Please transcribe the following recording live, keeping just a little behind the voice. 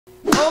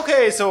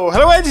Okay, so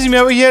hello guys, this is me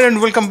over here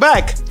and welcome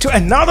back to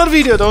another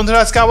video. তো বন্ধুরা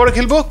আজকে আবার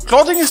খেলবো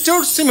clothing store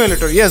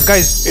simulator. Yes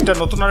guys, এটা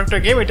নতুন আরেকটা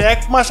গেম। এটা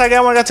এক মাস আগে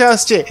আমার কাছে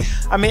আসছে,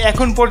 আমি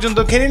এখন পর্যন্ত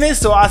খেলি নাই।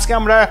 সো আজকে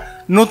আমরা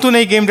নতুন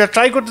এই গেমটা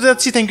ট্রাই করতে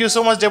যাচ্ছি। থ্যাংক ইউ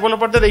সো মাচ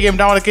ডেভেলপারদের এই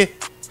গেমটা আমাকে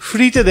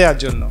ফ্রিতে দেওয়ার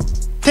জন্য।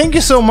 Thank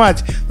you so much.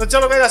 তো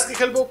চলো গাইজ আজকে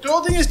খেলবো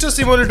ক্লথিং স্টোর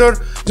সিমুলেটর।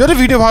 যদি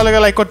ভিডিও ভালো লাগে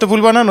লাইক করতে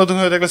ভুলবা না, নতুন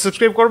হয়ে থাকলে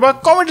সাবস্ক্রাইব করবা,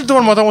 কমেন্টে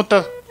তোমার মতামতটা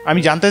আমি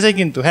জানতে চাই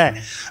কিন্তু। হ্যাঁ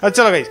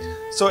চলো গাইজ,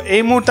 সো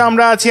এই মুহূর্তে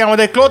আমরা আছি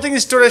আমাদের ক্লথিং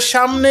স্টোরের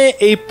সামনে।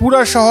 এই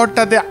পুরা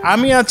শহরটাতে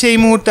আমি আছি এই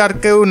মুহূর্তে, আর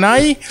কেউ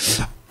নাই।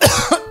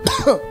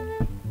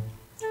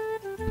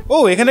 ও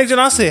এখানে একজন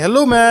আছে।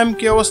 হ্যালো ম্যাম,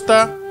 কি অবস্থা?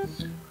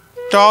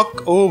 টক।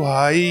 ও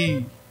ভাই,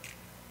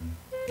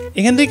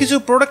 এখান থেকে কিছু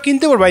প্রোডাক্ট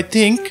কিনতে পারবো আই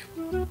থিঙ্ক।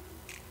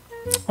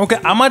 ওকে,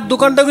 আমার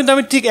দোকানটাও কিন্তু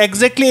আমি ঠিক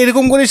এক্স্যাক্টলি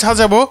এরকম করেই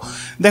সাজাবো।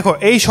 দেখো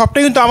এই শপটা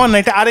কিন্তু আমার না,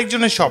 এটা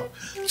আরেকজনের শপ।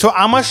 সো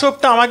আমার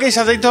শপটা আমাকেই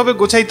সাজাইতে হবে,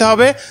 গোছাইতে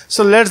হবে।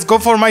 So let's go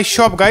for my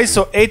shop guys.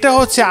 So এইটা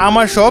হচ্ছে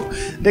আমার শপ।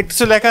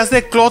 দেখতেছো লেখা আছে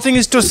clothing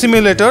store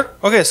simulator.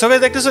 Okay so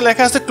guys দেখতেছো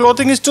লেখা আছে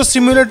ক্লথিং স্টোর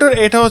সিমুলেটর।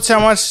 এটা হচ্ছে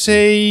আমার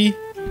সেই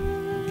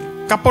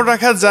কাপড়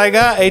রাখার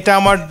জায়গা, এটা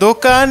আমার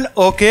দোকান।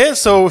 ওকে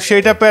সো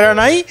সেইটা প্যারা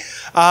নাই।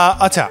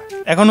 আচ্ছা,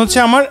 এখন হচ্ছে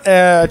আমার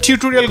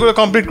টিউটোরিয়ালগুলো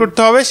কমপ্লিট করতে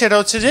হবে। সেটা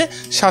হচ্ছে যে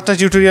 7টা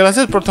টিউটোরিয়াল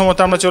আছে। প্রথমত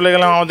আমরা চলে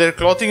গেলাম আমাদের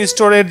ক্লথিং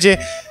স্টোরের যে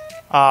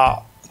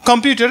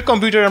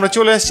কম্পিউটার আমরা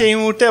চলে আসছি এই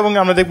মুহূর্তে, এবং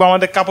আমরা দেখবো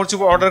আমাদের কাপড়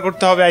চোপড় অর্ডার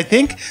করতে হবে I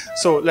think.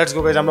 So let's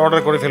go guys, আমরা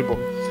অর্ডার করে ফেলবো।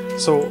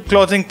 সো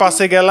ক্লথিং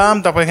পাসে গেলাম,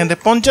 তারপর এখান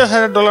থেকে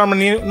 $50,000 আমরা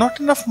নিয়ে, not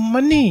enough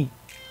money,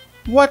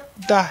 what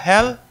the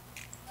hell,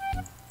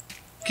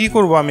 কী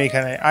করবো আমি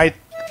এখানে? I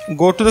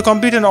go to the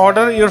computer and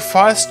order your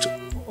first.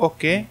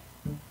 ওকে,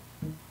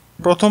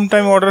 প্রথম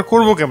টাইম অর্ডার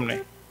করবো কেমনে?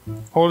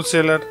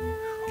 হোলসেলার।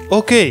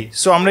 ওকে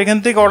সো আমরা এখান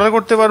থেকে অর্ডার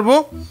করতে পারবো।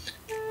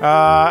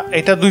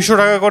 এটা 200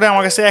 টাকা করে,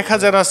 আমার কাছে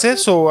 1000 আছে।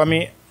 সো আমি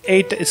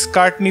এইটা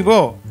স্কার্ট নিব।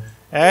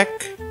 1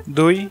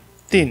 2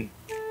 3,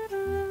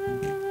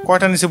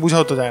 কয়টা নিচে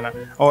বুঝাও তো যায় না।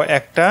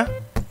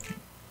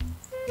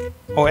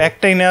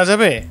 একটাই নেওয়া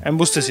যাবে, আমি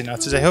বুঝতেছি না।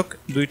 আচ্ছা যাই হোক,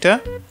 2টা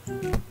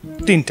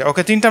 3টা।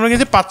 ওকে 3টা আমরা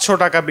কিনছি, 500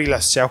 টাকা বিল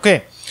আসছে। ওকে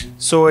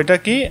সো এটা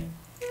কি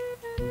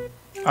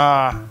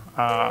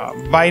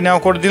বাই নাও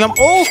করে দিলাম।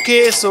 ওকে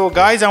সো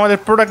গাইজ আমাদের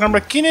প্রোডাক্ট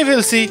আমরা কিনে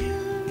ফেলছি।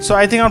 সো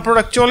আই থিঙ্ক আমার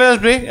প্রোডাক্ট চলে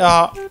আসবে।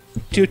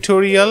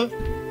 Tutorial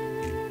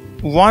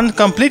 1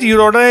 complete,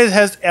 your order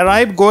has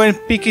arrive, go and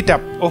pick it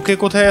up. ওকে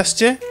কোথায়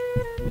আসছে?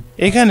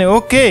 এখানে।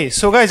 ওকে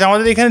সো গাইজ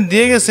আমাদের এখানে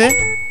দিয়ে গেছে।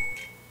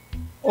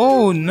 ও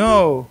নো,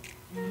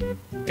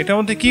 এটার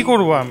মধ্যে কি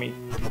করব আমি?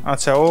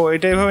 আচ্ছা ও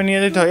এটা এইভাবে নিয়ে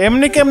যেতে হয়।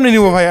 এমনি কেমনে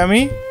নিব ভাই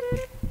আমি,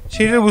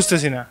 সেটা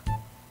বুঝতেছি না।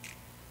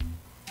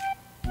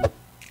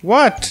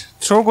 হোয়াট,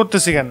 থ্রো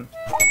করতেছি কেন?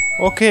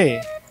 ওকে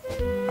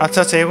আচ্ছা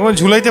আচ্ছা, এভাবে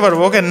ঝুলাইতে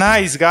পারবো। Okay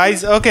nice guys.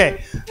 Okay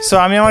so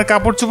আমি আমার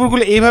কাপড়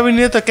চোপড়গুলো এইভাবে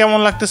নিলে তো কেমন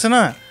লাগতেছে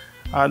না?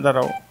 আর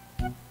দাঁড়াও,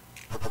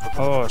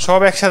 ও সব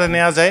একসাথে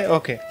নেওয়া যায়।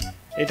 ওকে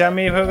এটা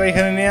আমি এইভাবে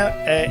এখানে নিয়ে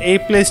এই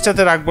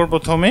প্লেসটাতে রাখবো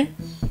প্রথমে।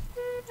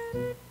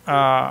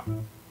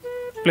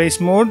 প্লেস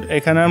মোড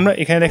এখানে আমরা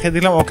এখানে রেখে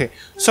দিলাম। ওকে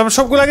সো আমরা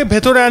সবগুলো আগে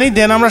ভেতরে আনি,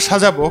 দেন আমরা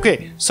সাজাবো। ওকে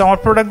সো আমার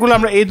প্রোডাক্টগুলো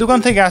আমরা এই দোকান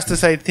থেকে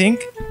আসতেছে আই থিঙ্ক।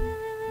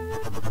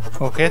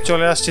 ওকে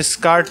চলে আসছে,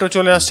 স্কার্টও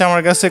চলে আসছে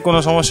আমার কাছে, কোনো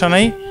সমস্যা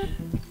নাই।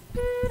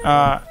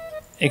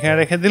 এখানে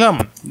রেখে দিলাম।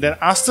 দেন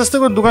আস্তে আস্তে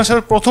করে দোকান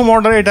সাথে প্রথম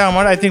অর্ডার এটা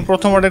আমার, আই থিঙ্ক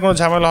প্রথম অর্ডারে কোনো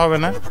ঝামেলা হবে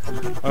না।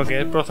 ওকে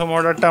প্রথম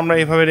অর্ডারটা আমরা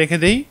এইভাবে রেখে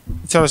দিই।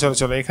 চলো চলো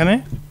চলো, এখানে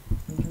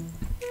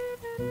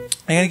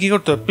কি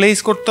করতে হবে? প্লেস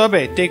করতে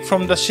হবে, টেক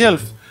ফ্রম দ্য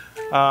শেলফ।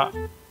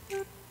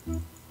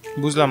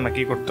 বুঝলাম না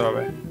কি করতে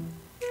হবে।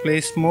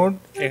 প্লেস মোড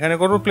এখানে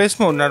করবো, প্লেস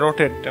মোড না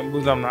রোটেট,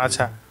 বুঝলাম না।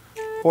 আচ্ছা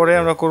পরে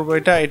আমরা করবো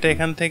এটা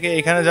এখান থেকে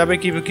এখানে যাবে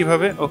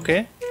কিভাবে? ওকে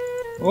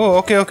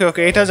ওকে ওকে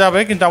ওকে এটা যাবে,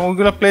 কিন্তু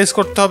আমাগুলো প্লেস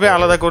করতে হবে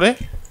আলাদা করে।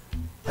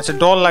 আচ্ছা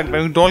ডল লাগবে,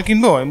 আমি ডল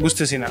কিনবো, আমি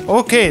বুঝতেছি না।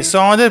 ওকে সো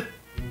আমাদের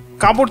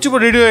কাপড়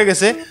চোপড় রেডি হয়ে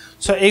গেছে।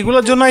 সো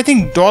এইগুলোর জন্য আই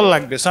থিঙ্ক ডল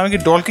লাগবে। সো আমাকে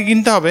ডলকে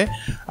কিনতে হবে।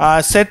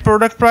 Set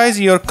product price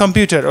your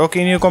computer. Okay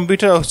in your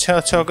computer. আচ্ছা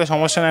আচ্ছা ওকে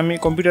সমস্যা নেই, আমি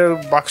কম্পিউটার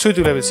বাক্সই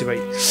তুলে পেয়েছি ভাই।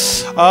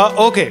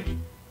 Okay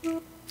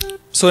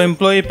so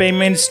employee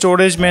payment,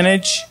 storage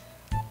manage,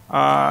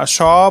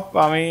 shop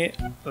আমি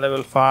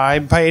লেভেল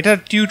 5। ভাই এটা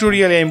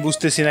টিউটোরিয়ালে আমি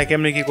বুঝতেছি না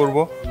কেমনি কী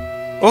করবো।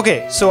 ওকে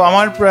সো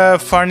আমার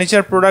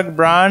ফার্নিচার প্রোডাক্ট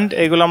ব্র্যান্ড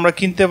এগুলো আমরা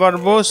কিনতে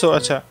পারবো। সো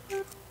আচ্ছা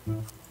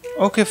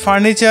ওকে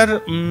ফার্নিচার,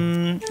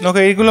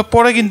 ওকে এইগুলো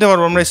পরে কিনতে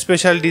পারবো আমরা।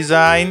 স্পেশাল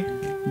ডিজাইন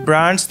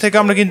ব্র্যান্ডস থেকে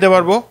আমরা কিনতে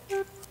পারবো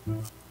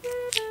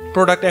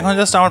প্রোডাক্ট। এখন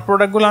জাস্ট আমার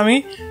প্রোডাক্টগুলো আমি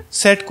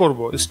সেট করব।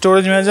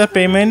 Storage manager,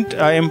 payment,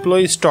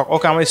 employee, stock.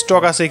 ওকে আমার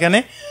স্টক আছে এখানে।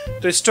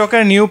 তো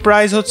স্টকের নিউ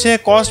প্রাইস হচ্ছে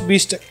কস্ট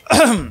 20 টাকা।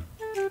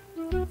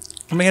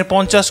 আমি এখানে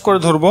 50 করে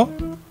ধরবো,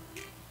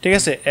 ঠিক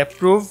আছে।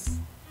 অ্যাপ্রুভ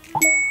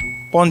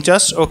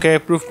 50। ওকে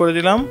অ্যাপ্রুভ করে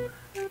দিলাম,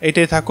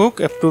 এইটাই থাকুক।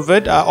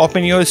 অ্যাপ্রুভেড।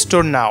 ওপেন ইউর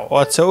স্টোর নাও।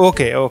 আচ্ছা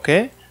ওকে ওকে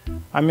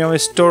আমি আমার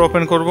স্টোর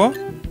ওপেন করব।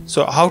 So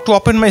how to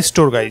open my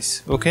store guys.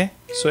 Okay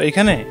so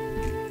এখানে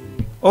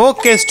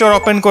ওকে স্টোর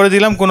ওপেন করে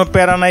দিলাম, কোনো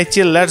প্যারা নাই,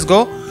 চিল, লেটস গো।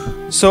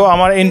 সো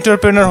আমার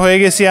এন্টারপ্রেনার হয়ে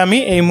গেছি আমি।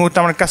 এই মুহূর্তে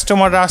আমার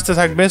কাস্টমাররা আসতে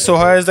থাকবে। So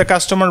where is the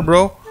customer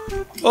bro?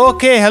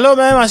 Okay hello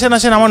ma'am, আসেন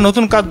আসেন আমার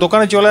নতুন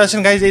দোকানে চলে আসেন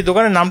গাইজ। এই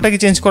দোকানের নামটা কি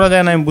চেঞ্জ করা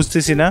যায় না আমি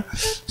বুঝতেছি না।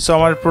 সো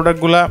আমার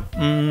প্রোডাক্টগুলা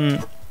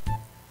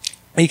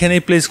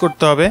এইখানেই প্লেস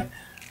করতে হবে।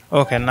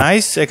 ওকে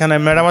নাইস, এখানে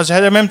ম্যাডাম আছে।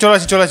 হ্যাঁ ম্যাম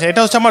চলে আসে। এটা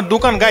হচ্ছে আমার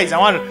দোকান গাইজ,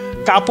 আমার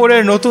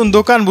কাপড়ের নতুন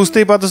দোকান,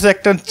 বুঝতেই পারতেছে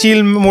একটা চিল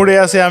মোড়ে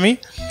আছে আমি,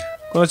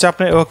 কোনো চাপ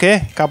নেই। ওকে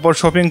কাপড়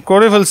শপিং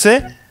করে ফেলছে।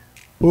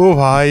 ও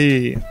ভাই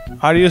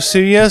are you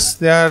serious,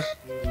 they R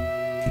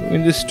in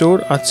the store.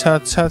 আচ্ছা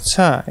আচ্ছা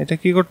আচ্ছা, এটা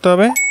কি করতে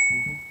হবে?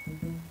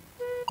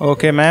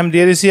 ওকে ম্যাম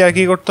দিয়ে দিছি। আর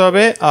কি করতে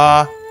হবে?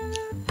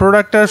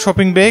 প্রোডাক্ট আর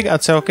শপিং ব্যাগ।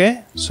 আচ্ছা ওকে,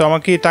 সো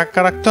আমাকে টাকা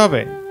রাখতে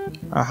হবে।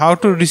 How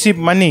to receive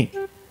money,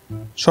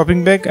 shopping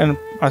bag and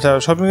আচ্ছা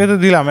শপিং ব্যাগ তো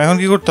দিলাম, এখন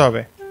কি করতে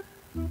হবে?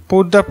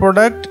 Put the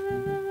product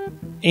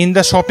in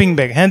the shopping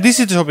bag. হ্যাঁ দিস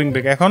ইজ শপিং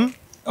ব্যাগ এখন।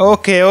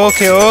 ওকে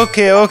ওকে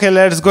ওকে ওকে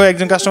লেটস গো।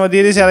 একজন কাস্টমার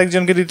দিয়ে দিয়েছি,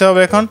 আরেকজনকে দিতে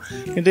হবে এখন,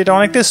 কিন্তু এটা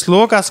অনেকটা স্লো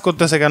কাজ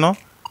করতেছে কেন?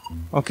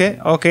 ওকে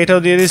ওকে এটাও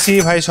দিয়ে দিয়েছি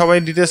ভাই, সবাই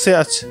দিতেছে।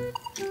 আচ্ছা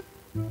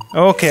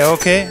ওকে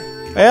ওকে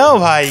ও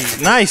ভাই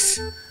নাইস,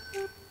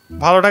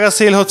 ভালো টাকা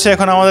সেল হচ্ছে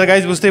এখন আমাদের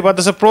গাইজ, বুঝতেই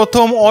পারতেছে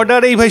প্রথম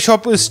অর্ডারেই ভাই সব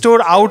স্টোর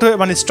আউট হয়ে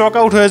মানে স্টক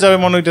আউট হয়ে যাবে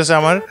মনে হইতেছে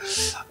আমার।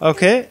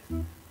 ওকে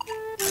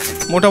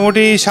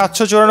মোটামুটি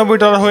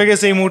 $794 হয়ে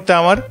গেছে এই মুহূর্তে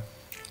আমার।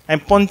 আমি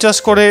 50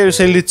 করে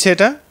সেল দিচ্ছে,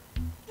 এটা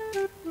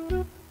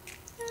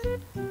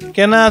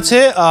কেনা আছে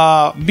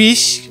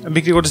 20,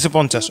 বিক্রি করতেছে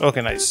 50।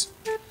 Okay nice.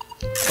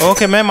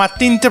 ওকে ম্যাম আর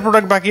 3টে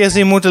প্রোডাক্ট বাকি আছে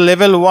এই মুহূর্তে,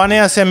 লেভেল 1-এ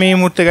আছে আমি এই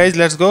মুহূর্তে গাইজ।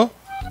 লেটস গো,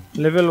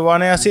 লেভেল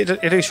 1-এ আছি।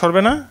 এটা কি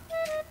সরবে না?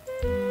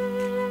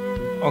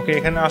 ওকে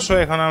এখানে আসো,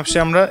 এখন আসছে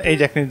আমরা এই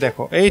যে একদিন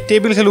দেখো এই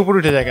টেবিল খেলে উপরে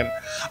উঠে দেখেন।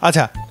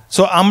 আচ্ছা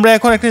সো আমরা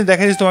এখন একদিন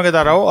দেখা যাচ্ছি তোমাকে,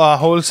 দাঁড়াও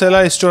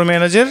হোলসেলার স্টোর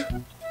ম্যানেজার।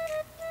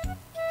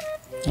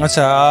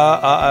 আচ্ছা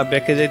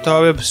ব্যাকে যেতে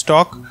হবে।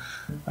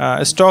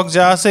 স্টক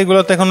যা আছে এগুলো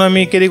তো এখন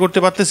আমি ক্যারি করতে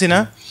পারতেছি না,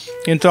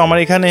 কিন্তু আমার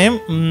এখানে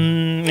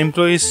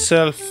employee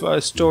self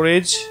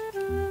storage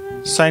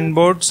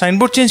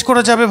signboard change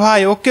করা যাবে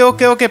ভাই। ওকে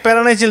ওকে ওকে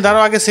প্যারা নাই, চিল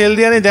দাঁড়াও আগে সেল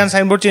দিয়ে নিই, দেন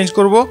সাইনবোর্ড চেঞ্জ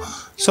করবো।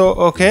 So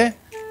okay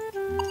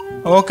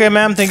okay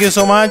ma'am thank you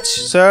so much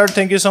sir,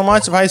 thank you so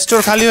much. ভাই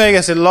স্টোর খালি হয়ে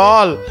গেছে,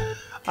 লল।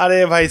 আরে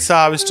ভাই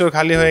সাহ স্টোর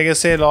খালি হয়ে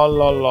গেছে, লল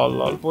লল লল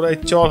লল, পুরাই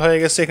চল হয়ে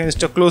গেছে। এখানে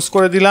স্টোর ক্লোজ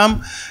করে দিলাম,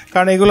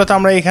 কারণ এগুলো তো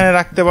আমরা এখানে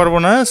রাখতে পারবো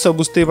না। সো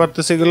বুঝতেই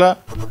পারতেছি এগুলা।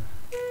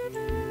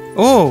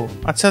 ও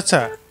আচ্ছা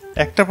আচ্ছা,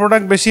 একটা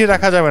প্রোডাক্ট বেশি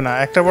রাখা যাবে না,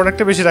 একটা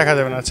প্রোডাক্টে বেশি রাখা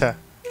যাবে না। আচ্ছা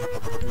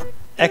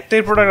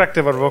একটাই প্রোডাক্ট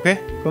রাখতে পারবো। ওকে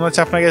কোনো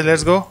চাপ না গেছে,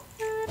 লেটস গো।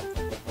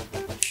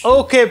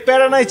 ওকে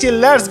প্যারা নাই চিল,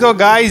 লেটস গো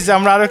গাইজ,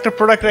 আমরা আরো একটা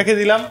প্রোডাক্ট রেখে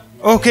দিলাম।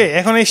 ওকে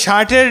এখন এই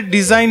শার্টের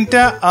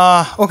ডিজাইনটা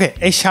ওকে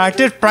এই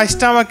শার্টের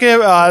প্রাইসটা আমাকে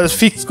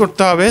ফিক্স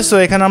করতে হবে। সো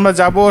এখানে আমরা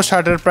যাব,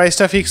 শার্টের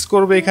প্রাইসটা ফিক্স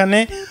করবো। এখানে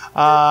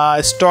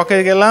স্টকে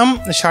গেলাম,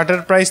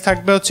 শার্টের প্রাইস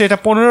থাকবে হচ্ছে এটা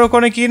 15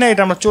 করে কি না,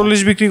 এটা আমরা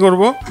 40 বিক্রি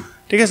করব,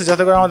 ঠিক আছে,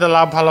 যাতে করে আমাদের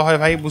লাভ ভালো হয়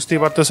ভাই, বুঝতেই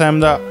পারতেছো। আই এম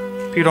দ্য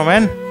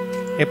পিরোম্যান,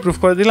 অ্যাপ্রুভ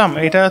করে দিলাম।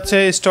 এটা হচ্ছে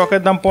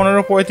স্টকের দাম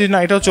 15, 35 না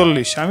এটাও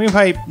 40। আমি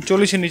ভাই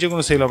 40-এর নিচে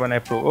কোনো সেল হবে না,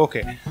 অ্যাপ্রুভ।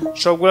 ওকে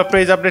সবগুলো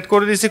প্রাইস আপডেট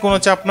করে দিয়েছি, কোনো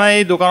চাপ নাই।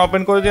 দোকান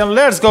ওপেন করে দিলাম,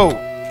 let's go.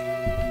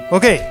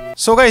 Okay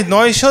so guys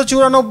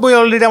 994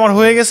 already আমার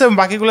হয়ে গেছে,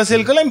 বাকিগুলো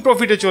সেল করলে আমি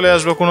প্রফিটে চলে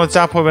আসবো, কোনো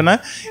চাপ হবে না।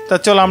 তা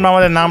চলো আমরা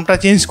আমাদের নামটা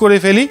চেঞ্জ করে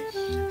ফেলি,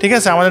 ঠিক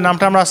আছে। আমাদের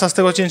নামটা আমরা আস্তে আস্তে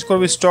করে চেঞ্জ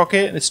করবো।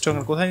 স্টকের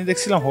কোথায় নিয়ে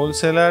দেখছিলাম,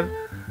 হোলসেলার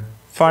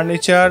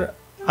ফার্নিচার।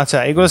 আচ্ছা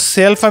এগুলো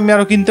সেলফ আমি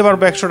আরও কিনতে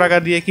পারবো, 100 টাকা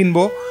দিয়ে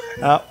কিনবো।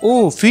 ও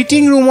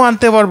ফিটিং রুমও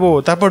আনতে পারবো,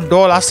 তারপর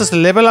ডল আস্তে আস্তে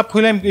লেভেল আপ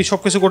হইলে আমি সব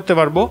কিছু করতে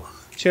পারবো।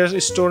 সে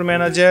store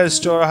manager,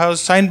 store house,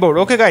 signboard.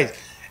 Okay guys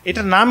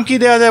এটার নাম কি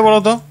দেওয়া যায়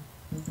বলো তো?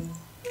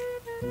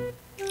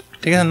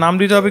 ঠিক আছে নাম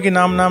দিতে হবে কি?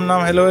 নাম নাম নাম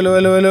hello hello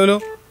hello hello hello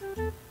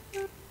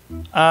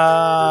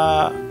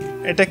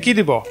এটা কি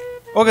দিব?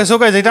 ওকে সো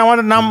গাইজ এটা আমার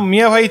নাম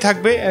মিয়া ভাই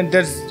থাকবে।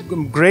 দ্যাটস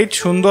গ্রেট,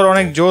 সুন্দর,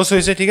 অনেক জোস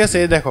হয়েছে, ঠিক আছে।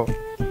 এই দেখো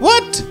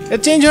হোয়াট,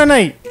 এটা চেঞ্জ হয়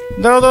নাই।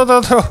 দাঁড়াও দাঁড়াও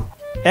দাঁড়াও দাঁড়াও,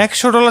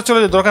 $100 চলে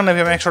যায়, দরকার নেই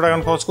আমি 100 টাকা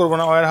খরচ করবো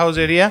না। ওয়ার হাউস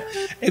এরিয়া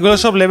এগুলো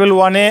সব লেভেল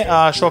 1-এ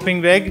শপিং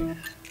ব্যাগ।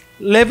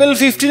 লেভেল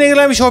 15-এ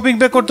গেলে আমি শপিং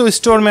ব্যাগ করতে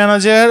স্টোর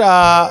ম্যানেজার।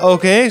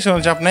 ওকে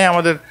চাপ নেই,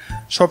 আমাদের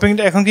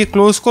শপিংটা এখন কি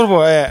ক্লোজ করবো?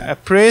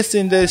 Press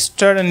in the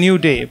star new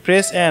day,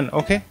 press N.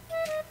 Okay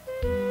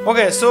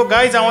okay so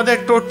guys আমাদের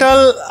টোটাল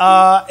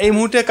এই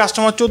মুহূর্তে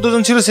কাস্টমার 14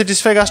 জন ছিল,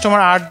 স্যাটিসফাই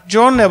কাস্টমার 8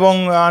 জন এবং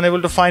আনএবল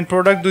টু ফাইন্ড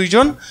প্রোডাক্ট 2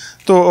 জন।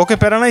 তো ওকে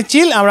প্যারানাই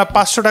চিল, আমরা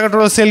 500 টাকা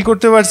টোটাল সেল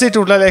করতে পারছি,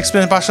 টোটাল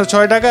এক্সপেন্স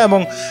 506 টাকা এবং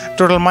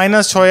টোটাল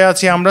 -6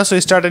 আছি আমরা। So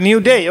start a new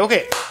day. Okay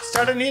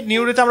start a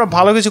new ডেতে আমরা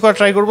ভালো কিছু করা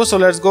ট্রাই করবো। So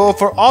let's go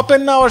for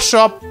open hour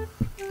shop.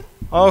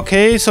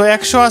 Okay so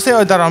 100 আছে,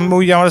 ওই দাঁড়া আমি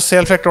ওই আমার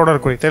সেলফ একটা অর্ডার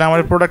করি, তাহলে আমার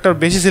প্রোডাক্টটা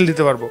বেশি সেল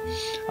দিতে পারবো।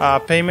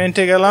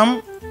 পেমেন্টে গেলাম,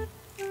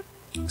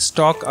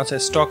 স্টক, আচ্ছা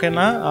স্টকে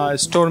না,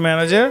 স্টোর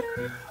ম্যানেজার,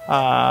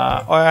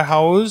 ওয়ার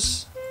হাউস,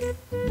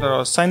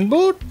 দাঁড়াও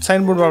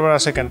সাইনবোর্ড বারবার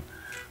আসে কেন?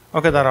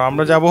 ওকে দাঁড়াও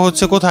আমরা যাব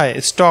হচ্ছে কোথায়?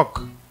 স্টক।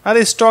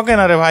 আরে স্টকে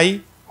না রে ভাই,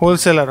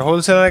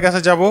 হোলসেলারের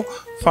কাছে যাব।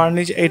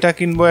 ফার্নিচার এটা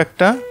কিনবো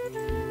একটা,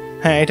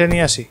 হ্যাঁ এটা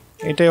নিয়ে আসি,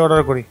 এটাই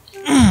অর্ডার করি।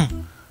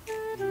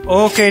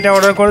 ওকে এটা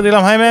অর্ডার করে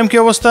দিলাম। হাই ম্যাম কি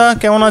অবস্থা,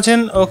 কেমন আছেন?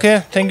 Okay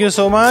thank you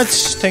so much,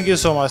 thank you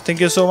so much, thank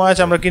you so much,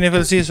 আমরা কিনে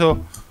ফেলছি। সো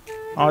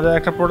আমাদের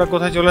একটা প্রোডাক্ট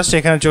কোথায় চলে আসছে?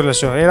 এখানে চলে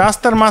এসো। এই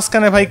রাস্তার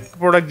মাঝখানে ভাই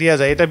প্রোডাক্ট দেওয়া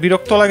যায়, এটা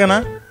বিরক্ত লাগে না?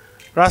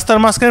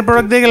 রাস্তার মাঝখানে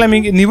প্রোডাক্ট দিয়ে গেলে আমি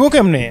নিব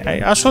কেমনে?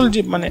 আসল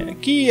যে মানে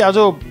কি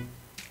আজব।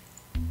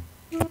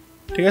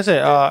 ঠিক আছে,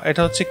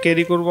 এটা হচ্ছে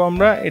ক্যারি করব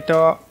আমরা, এটা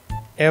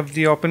অ্যাপ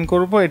দিয়ে ওপেন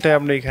করব, এটা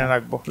আমরা এখানে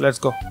রাখবো। Let's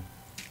go.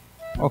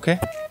 Okay,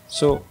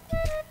 so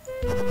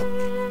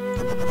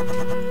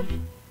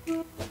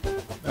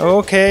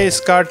okay,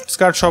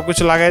 skirt সব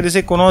কিছু লাগাই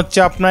দিয়েছি, কোনো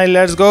চাপ নাই।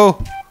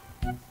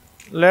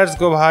 লেটস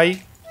গো ভাই।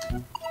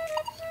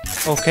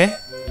 ওকে,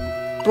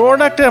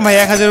 প্রোডাক্টের ভাই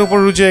 1000 উপর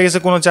রুচি হয়ে গেছে,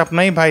 কোনো চাপ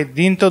নাই ভাই,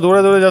 দিন তো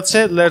দৌড়ে যাচ্ছে।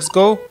 Let's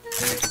go.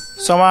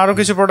 সো আমার আরও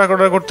কিছু প্রোডাক্ট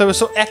অর্ডার করতে হবে।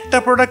 সো একটা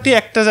প্রোডাক্টই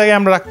একটা জায়গায়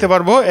আমরা রাখতে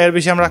পারবো, এর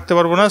বেশি আমরা রাখতে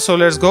পারবো না। So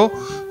let's go.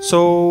 সো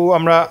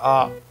আমরা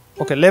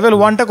ওকে লেভেল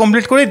 1টা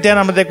কমপ্লিট করি, দেন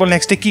আমরা দেখবো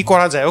নেক্সটে কী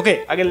করা যায়। ওকে,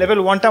 আগে লেভেল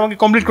 1টা আমাকে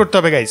কমপ্লিট করতে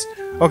হবে গাইজ।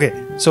 ওকে,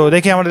 সো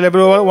দেখি আমাদের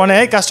লেভেল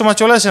 1-এ কাস্টমার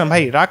চলে আসেন।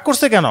 ভাই রাগ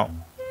করছে কেন?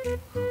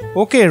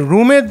 ওকে,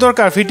 রুমের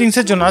দরকার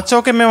ফিটিংসের জন্য। আচ্ছা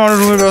ওকে ম্যাম, আমরা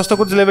রুমের ব্যবস্থা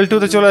করতে লেভেল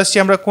 2-তে চলে আসছি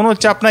আমরা, কোনো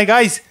চাপ নাই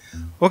গাইজ।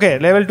 ওকে,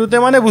 লেভেল 2-তে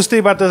মানে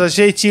বুঝতেই পারতেছে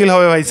সেই চিল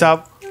হবে ভাই সাব।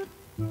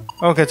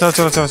 ওকে, চলো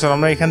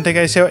আমরা এখান থেকে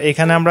এসে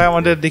এখানে আমরা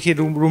আমাদের দেখি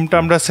রুমটা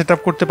আমরা সেট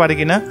আপ করতে পারি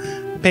কিনা।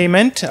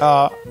 পেমেন্ট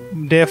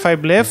ডে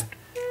 5 লেফট,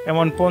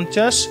 এমন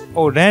 50।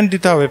 ও রেন্ট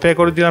দিতে হবে, পে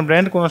করে দিলাম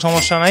রেন্ট, কোনো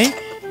সমস্যা নাই।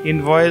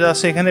 ইনভয়েস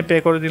আছে এখানে, পে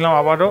করে দিলাম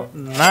আবারও।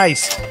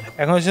 নাইস।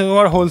 এখন হচ্ছে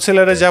তোমার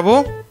হোলসেলারে যাব,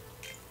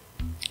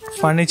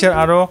 ফার্নিচার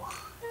আরও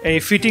এই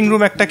ফিটিং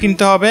রুম একটা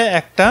কিনতে হবে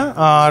একটা,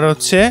 আর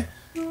হচ্ছে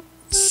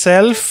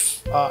সেলফ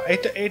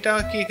এটা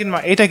কি কিনবা,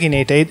 এটা কিনে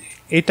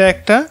এটা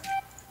একটা,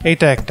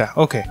 এইটা একটা।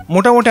 ওকে,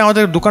 মোটামুটি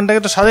আমাদের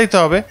দোকানটাকে তো সাজাইতে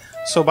হবে।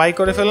 সো বাই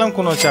করে ফেললাম,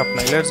 কোনো চাপ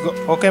নাই। Let's go.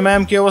 ওকে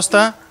ম্যাম, কি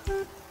অবস্থা?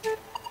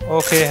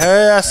 ওকে,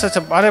 হ্যাঁ আচ্ছা।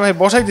 আরে ভাই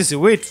বসাই দিছি,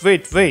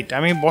 ওয়েট,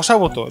 আমি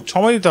বসাবো তো,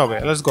 সময় দিতে হবে।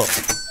 Let's go.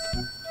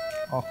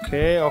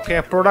 Okay,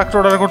 product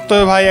order করতে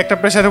হবে ভাই, একটা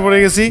প্রেশারে পড়ে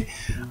গেছি।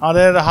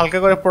 আমাদের হালকা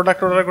করে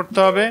প্রোডাক্ট অর্ডার করতে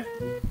হবে।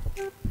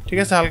 ঠিক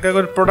আছে, হালকা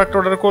করে প্রোডাক্ট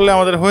অর্ডার করলে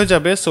আমাদের হয়ে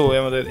যাবে। সো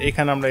আমাদের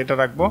এখানে আমরা এটা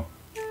রাখবো,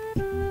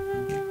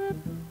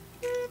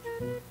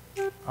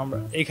 আমরা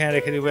এইখানে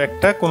রেখে দিব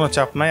একটা, কোনো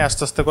চাপ নাই,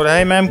 আস্তে করে।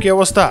 হাই ম্যাম, কি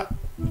অবস্থা?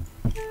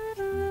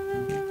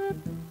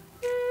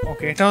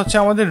 ওকে, এটা হচ্ছে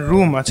আমাদের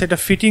রুম। আচ্ছা, এটা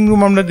ফিটিং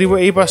রুম আমরা দিব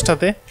এই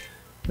পাশটাতে,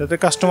 যাতে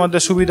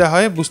কাস্টমারদের সুবিধা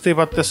হয়, বুঝতেই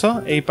পারতেছো,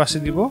 এই পাশে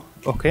দিব।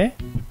 ওকে,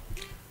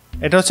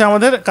 এটা হচ্ছে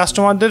আমাদের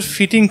কাস্টমারদের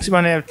ফিটিংস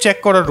মানে চেক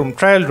করার রুম,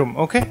 ট্রায়াল রুম।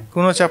 ওকে,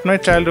 কোনো চাপ নাই,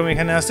 ট্রায়াল রুম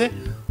এখানে আছে।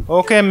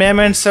 ওকে ম্যাম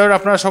অ্যান্ড স্যার,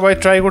 আপনারা সবাই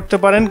ট্রাই করতে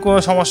পারেন, কোনো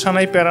সমস্যা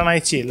নাই, প্যারা নাই,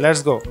 চিল।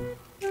 Let's go.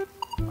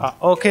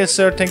 Okay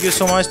sir, thank you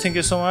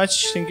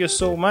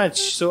so much.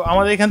 So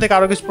আমাদের এখান থেকে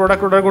আরও কিছু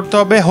প্রোডাক্ট অর্ডার করতে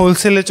হবে,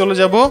 হোলসেলে চলে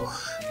যাব,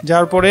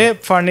 যার পরে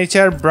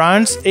ফার্নিচার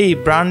ব্র্যান্ডস, এই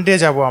ব্র্যান্ডে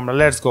যাব আমরা।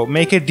 Let's go,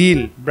 make a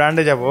deal,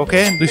 ব্র্যান্ডে যাব।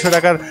 ওকে, 200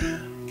 টাকার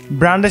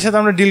ব্র্যান্ডের সাথে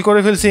আমরা ডিল করে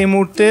ফেলছি এই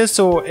মুহূর্তে।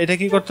 সো এটা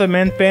কি করতে হবে?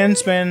 Main pants,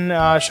 main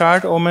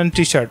shirt, women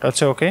T shirt.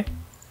 আচ্ছা ওকে,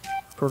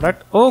 প্রোডাক্ট।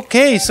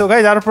 ওকে, সো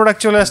গাইজ আরও প্রোডাক্ট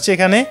চলে আসছে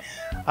এখানে,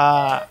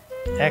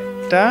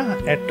 একটা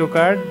অ্যাড টু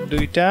কার্ট,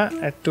 2টা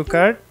অ্যাড টু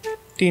কার্ট,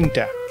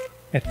 3টা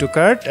অ্যাড টু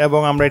কার্ট,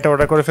 এবং আমরা এটা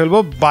অর্ডার করে ফেলবো।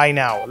 By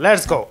now,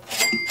 let's go.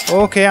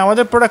 ওকে,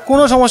 আমাদের প্রোডাক্ট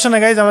কোনো সমস্যা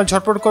নেই গাইজ, আমরা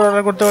ঝটপট করে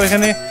অর্ডার করতে হবে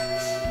এখানে।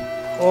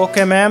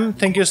 Okay ma'am,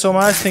 thank you so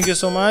much.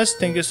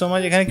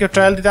 এখানে কেউ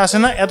ট্রায়াল দিতে আসে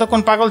না,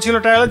 এতক্ষণ পাগল ছিল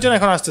ট্রায়ালের জন্য,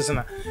 এখন আসতেছে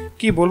না।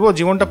 কি বলবো,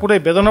 জীবনটা পুরোই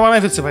বেদনা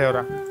বানায় ফেলছে ভাই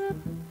ওরা।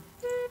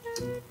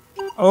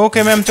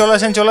 ওকে ম্যাম, চলে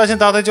আসেন,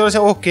 তাড়াতাড়ি চলে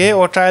আসে। ওকে,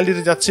 ও ট্রায়াল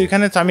দিতে যাচ্ছে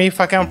এখানে, আমি এই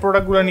ফাঁকে আমার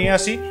প্রোডাক্টগুলো নিয়ে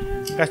আসি।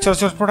 চল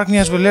প্রোডাক্ট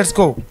নিয়ে আসবো। Let's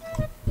go.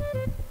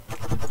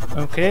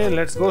 Okay,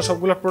 let's go.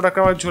 সবগুলো প্রোডাক্ট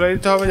আবার ঝুলাই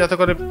দিতে হবে, যাতে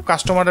করে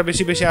কাস্টমাররা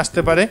বেশি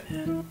আসতে পারে।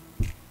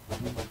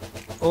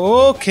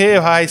 ওকে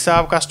ভাই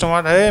সাব,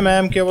 কাস্টমার। হে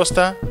ম্যাম, কি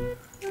অবস্থা?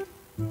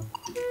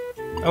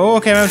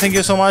 Okay ma'am, thank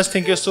you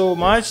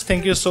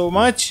so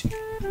much.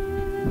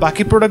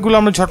 বাকি প্রোডাক্টগুলো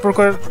আমরা ঝটপট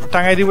করে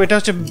টাঙাই দিব। এটা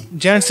হচ্ছে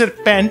জেন্টসের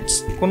প্যান্টস,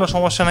 কোনো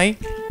সমস্যা নাই।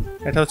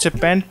 এটা হচ্ছে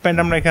প্যান্ট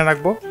আমরা এখানে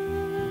রাখবো।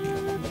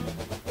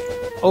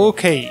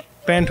 ওকে,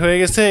 প্যান্ট হয়ে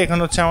গেছে, এখন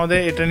হচ্ছে আমাদের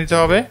এটা নিতে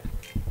হবে।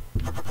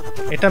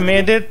 এটা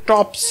মেয়েদের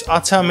টপস।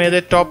 আচ্ছা,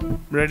 মেয়েদের টপ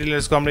রেডি,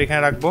 লেটস গো, আমরা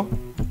এখানে রাখবো।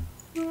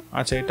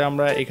 আচ্ছা, এটা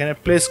আমরা এখানে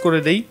প্লেস করে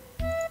দেই,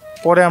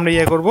 পরে আমরা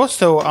ইয়ে করবো।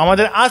 সো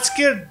আমাদের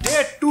আজকের ডে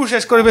 2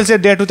 শেষ করে ফেলছে।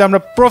 ডে 2-তে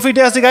আমরা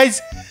প্রফিটে আছি guys,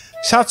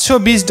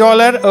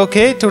 $720।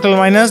 Okay, total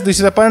minus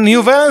 200। New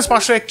balance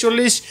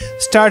 541,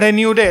 start a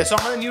new day. So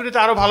আমাদের নিউ ডেতে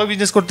আরও ভালো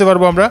বিজনেস করতে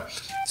পারবো আমরা।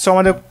 সো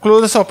আমাদের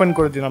ক্লোজেস ওপেন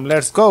করে দিলাম।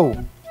 Let's go.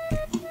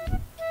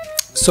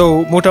 সো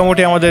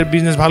মোটামুটি আমাদের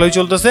বিজনেস ভালোই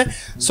চলতেছে।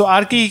 সো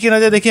আর কি কেনা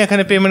যায় দেখি।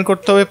 এখানে পেমেন্ট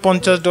করতে হবে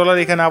 $50,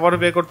 এখানে আবারও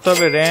পে করতে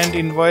হবে, রেন্ট,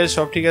 ইনভয়েস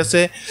সব ঠিক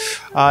আছে।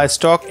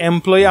 স্টক,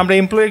 এমপ্লয়ি, আমরা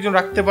এমপ্লয়ি একজন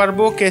রাখতে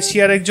পারবো,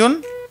 ক্যাশিয়ার একজন,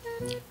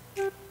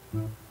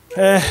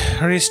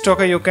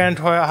 রিস্টকে ইউ ক্যান্ট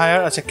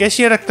হায়ার। আচ্ছা,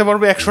 ক্যাশিয়ার রাখতে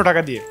পারবো 100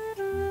 টাকা দিয়ে।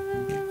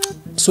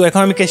 সো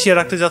এখন আমি ক্যাশিয়ার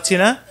রাখতে যাচ্ছি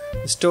না।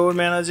 স্টোর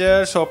ম্যানেজার,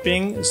 শপিং,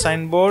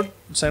 সাইনবোর্ড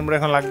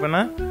এখন লাগবে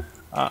না।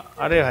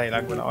 আরে ভাই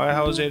লাগবে না। ওয়ার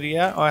হাউস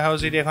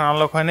এরিয়া এখন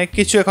আনলক হয় না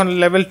কিছু, এখন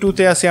লেভেল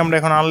 2-তে আসি আমরা,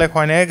 এখন আনলক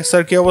হয় না।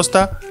 স্যার কি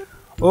অবস্থা?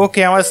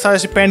 ওকে, আমার স্যার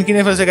এসে প্যান্ট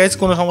কিনে ফেলছে গাইজ,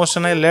 কোনো সমস্যা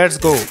নাই। Let's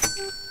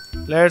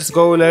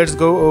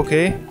go.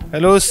 Okay,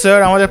 hello sir,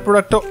 আমাদের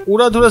প্রোডাক্টটা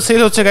উড়াধুরা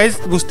সেল হচ্ছে গাইজ,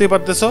 বুঝতেই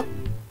পারতেছো।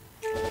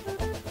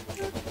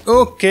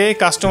 ওকে,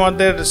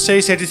 কাস্টমারদের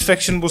সেই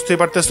স্যাটিসফ্যাকশন বুঝতেই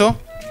পারতেছো।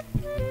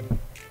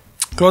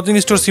 ক্লথিং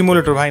স্টোর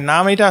সিমুলেটর ভাই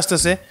নাম এটা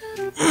আসতেছে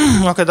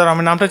ওকে দাঁড়াও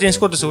আমি নামটা চেঞ্জ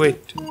করতেছি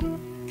ওয়েট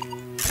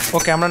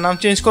ওকে আমরা নাম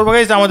চেঞ্জ করবো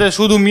গাইজ আমাদের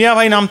শুধু মিয়া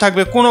ভাই নাম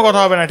থাকবে কোনো কথা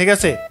হবে না ঠিক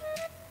আছে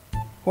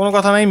কোনো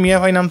কথা নাই মিয়া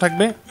ভাই নাম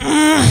থাকবে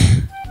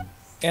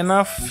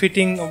এনাফ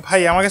ফিটিং ভাই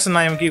আমার কাছে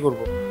নাই আমি কি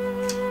করবো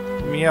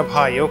মিয়া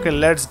ভাই ওকে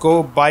লেটস গো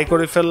বাই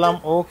করে ফেললাম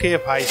ওকে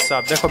ভাই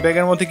সাব দেখো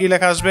ব্যাগের মধ্যে কি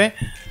লেখা আসবে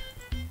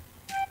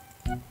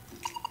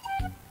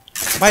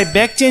ভাই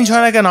ব্যাগ চেঞ্জ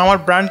হয় না কেন আমার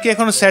ব্র্যান্ড কি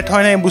এখনো সেট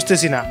হয় না আমি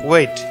বুঝতেছি না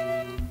ওয়েট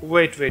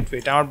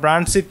আমার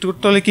ব্র্যান্ড সেট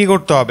করতে হলে কি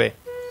করতে হবে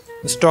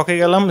স্টকে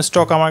গেলাম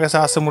স্টক আমার কাছে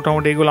আছে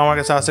মোটামুটি এগুলো আমার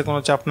কাছে আছে কোনো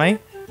চাপ নাই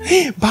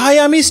ভাই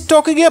আমি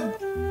স্টকে গিয়ে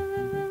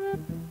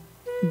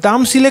দাম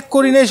সিলেক্ট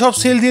করি নাই সব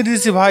সেল দিয়ে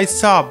দিয়েছি ভাই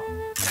সাব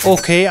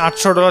ওকে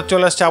 $800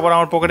 চলে আসছে আবার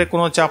আমার পকেটে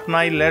কোনো চাপ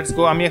নাই লেটস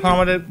গো আমি এখন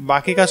আমাদের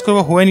বাকি কাজ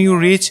করবো when you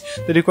reach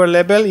the required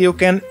level you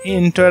can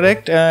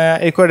interact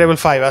required level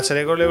 5 আচ্ছা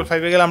রিকোয়ার্ড লেভেল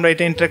 5 এ গেলে আমরা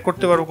এটা ইন্টারেক্ট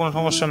করতে পারবো কোনো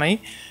সমস্যা নাই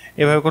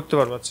এভাবে করতে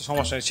পারবো আচ্ছা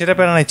সমস্যা নেই সেটা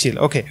প্যারা নাই ছিল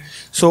ওকে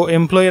সো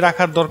এমপ্লয়ি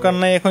রাখার দরকার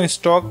নাই এখন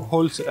স্টক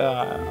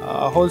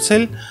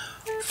হোলসেল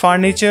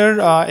ফার্নিচার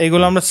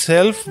এগুলো আমরা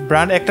সেলফ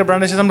ব্র্যান্ড একটা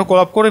ব্র্যান্ডের সাথে আমরা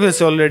কোলাপ করে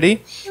ফেলছি অলরেডি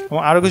এবং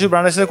আরও কিছু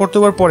ব্র্যান্ডের সাথে করতে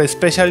পারবো পরে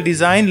স্পেশাল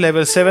ডিজাইন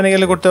লেভেল 7 এ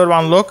গেলে করতে পারবো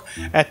আনলক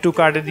অ্যাড টু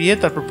কার্ডে দিয়ে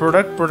তারপর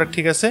প্রোডাক্ট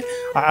ঠিক আছে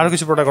আর আরও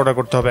কিছু প্রোডাক্ট অর্ডার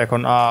করতে হবে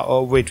এখন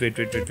ওয়েট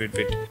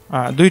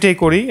দুইটাই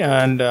করি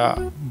অ্যান্ড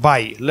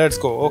বাই লেটস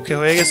গো ওকে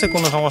হয়ে গেছে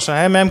কোনো সমস্যা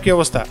হ্যাঁ ম্যাম কী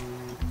অবস্থা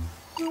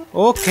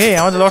ওকে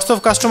আমাদের লটস অফ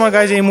কাস্টমার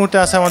গাইজ এই মুহূর্তে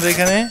আছে আমাদের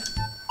এখানে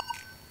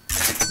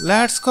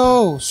লেটস গো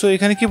সো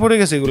এখানে কি পড়ে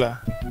গেছে এগুলা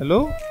হ্যালো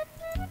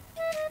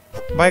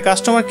ভাই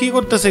কাস্টমার কি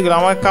করতেছে এগুলো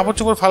আমার কাপড়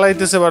চোপড় ফালাই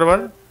দিতেছে বারবার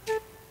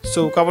সো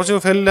কাপড়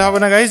চোপড় ফেললে হবে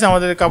না গাইজ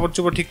আমাদের কাপড়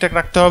চোপড় ঠিকঠাক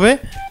রাখতে হবে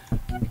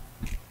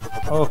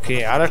ওকে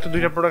আর একটা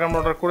দুইটা প্রোডাক্ট আমরা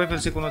অর্ডার করে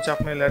ফেলছি কোনো চাপ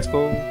নেই লেটস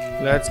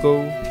গো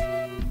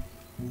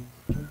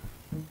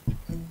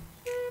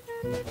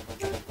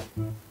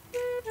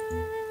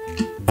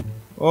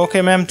ওকে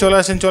ম্যাম চলে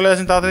আসেন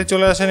তাড়াতাড়ি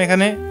চলে আসেন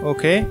এখানে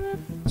ওকে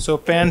সো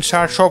প্যান্ট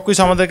শার্ট সব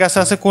কিছু আমাদের কাছে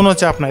আছে কোনো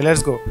চাপ নাই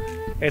লেটস গো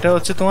এটা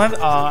হচ্ছে তোমার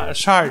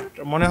শার্ট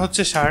মনে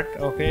হচ্ছে শার্ট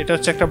ওকে এটা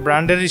হচ্ছে একটা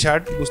ব্র্যান্ডেরই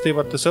শার্ট বুঝতেই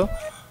পারতেছো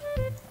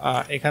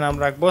এখানে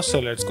আমরা রাখবো so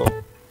let's go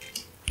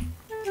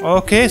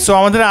okay so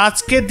আমাদের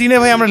আজকের দিনে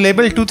ভাই আমরা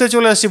লেভেল 2 তে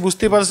চলে আসছি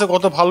বুঝতেই পারছো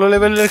কত ভালো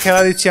লেভেলের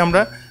খেলা দিচ্ছি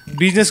আমরা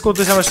বিজনেস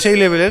করতেছি আমরা সেই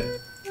লেভেলের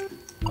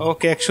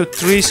ওকে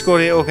 130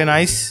 করে ওকে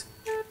নাইস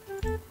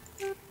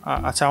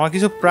আচ্ছা আমার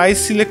কিছু প্রাইস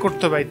সিলেক্ট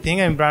করতে হবে আই থিঙ্ক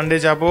আমি ব্র্যান্ডে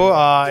যাবো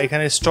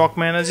এখানে স্টক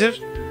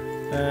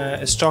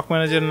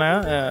ম্যানেজার না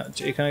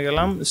এখানে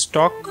গেলাম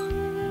স্টক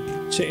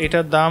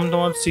এটার দাম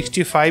তোমার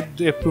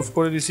 65 অ্যাপ্রুভ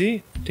করে দিছি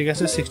ঠিক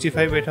আছে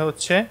 65 এটা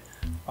হচ্ছে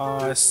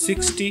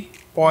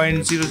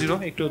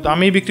 60.00 একটু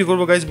দামি বিক্রি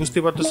করবো গাইজ বুঝতে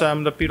পারতেছো আই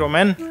এম দ্য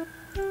পিরোম্যান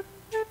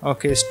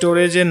ওকে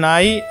স্টোরেজে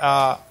নাই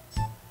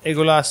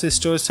এগুলো আছে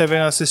স্টোরেজ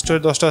 7 আছে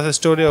স্টোরেজ 10টা আছে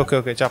স্টোরে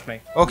ওকে চাপ নাই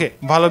ওকে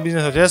ভালো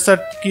বিজনেস হচ্ছে স্যার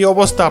কি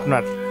অবস্থা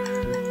আপনার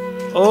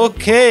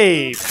ওকে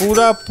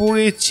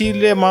পুরাপুরি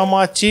চিলে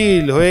মামা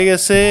চিল হয়ে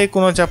গেছে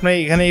কোনো চাপ নাই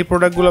এখানে এই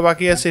প্রোডাক্টগুলো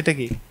বাকি আছে এটা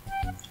কি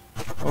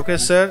ওকে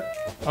স্যার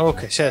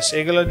ওকে শেষ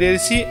এগুলো দিয়ে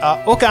দিচ্ছি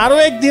ওকে আরও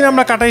একদিন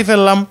আমরা কাটাই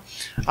ফেললাম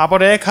আবার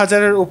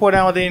 1000-এর উপরে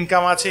আমাদের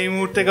ইনকাম আছে এই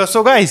মুহূর্তে সো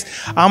গাইস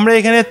আমরা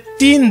এখানে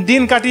 3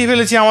 দিন কাটিয়ে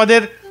ফেলেছি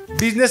আমাদের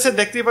বিজনেসে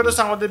দেখতেই পাচ্ছ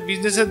আমাদের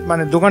বিজনেসের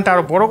মানে দোকানটা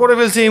আরও বড় করে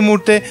ফেলছে এই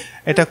মুহূর্তে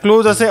এটা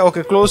ক্লোজ আছে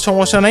ওকে ক্লোজ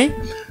সমস্যা নেই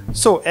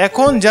সো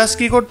এখন জাস্ট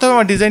কী করতে হবে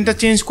আমার ডিজাইনটা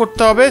চেঞ্জ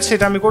করতে হবে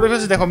সেটা আমি করে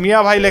ফেলছি দেখো মিয়া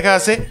ভাই লেখা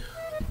আছে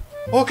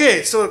ওকে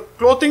সো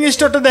ক্লোথিং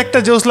স্টোরটাতে একটা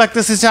জোস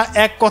লাগতেছে যা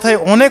এক কথায়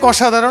অনেক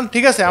অসাধারণ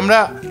ঠিক আছে আমরা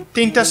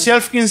 3টা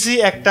শেলফ কিনছি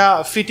একটা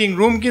ফিটিং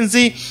রুম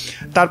কিনছি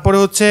তারপরে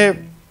হচ্ছে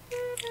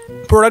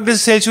প্রোডাক্টের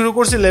সেল শুরু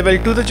করছি লেভেল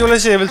 2 তে চলে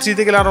এসে লেভেল 3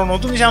 তে গেলে আরও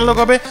নতুন কিছু আনলক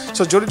হবে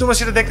সো যদি তোমরা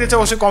সেটা দেখতে চাও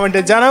অবশ্যই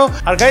কমেন্টে জানাও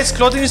আর গাইস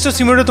ক্লথিং স্টোর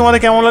সিমুলেটর তোমাদের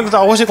কেমন লাগলো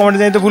অবশ্যই কমেন্টে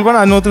জানাতে ভুলবা না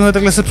আর নতুন হয়ে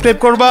থাকলে সাবস্ক্রাইব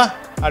করবা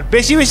আর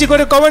বেশি বেশি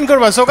করে কমেন্ট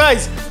করবা সো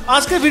গাইস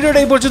আজকের ভিডিওটা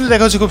এই পর্যন্ত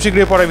দেখা হচ্ছে খুব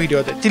শীঘ্রই পরের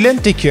ভিডিওতে till then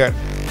take care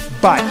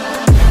bye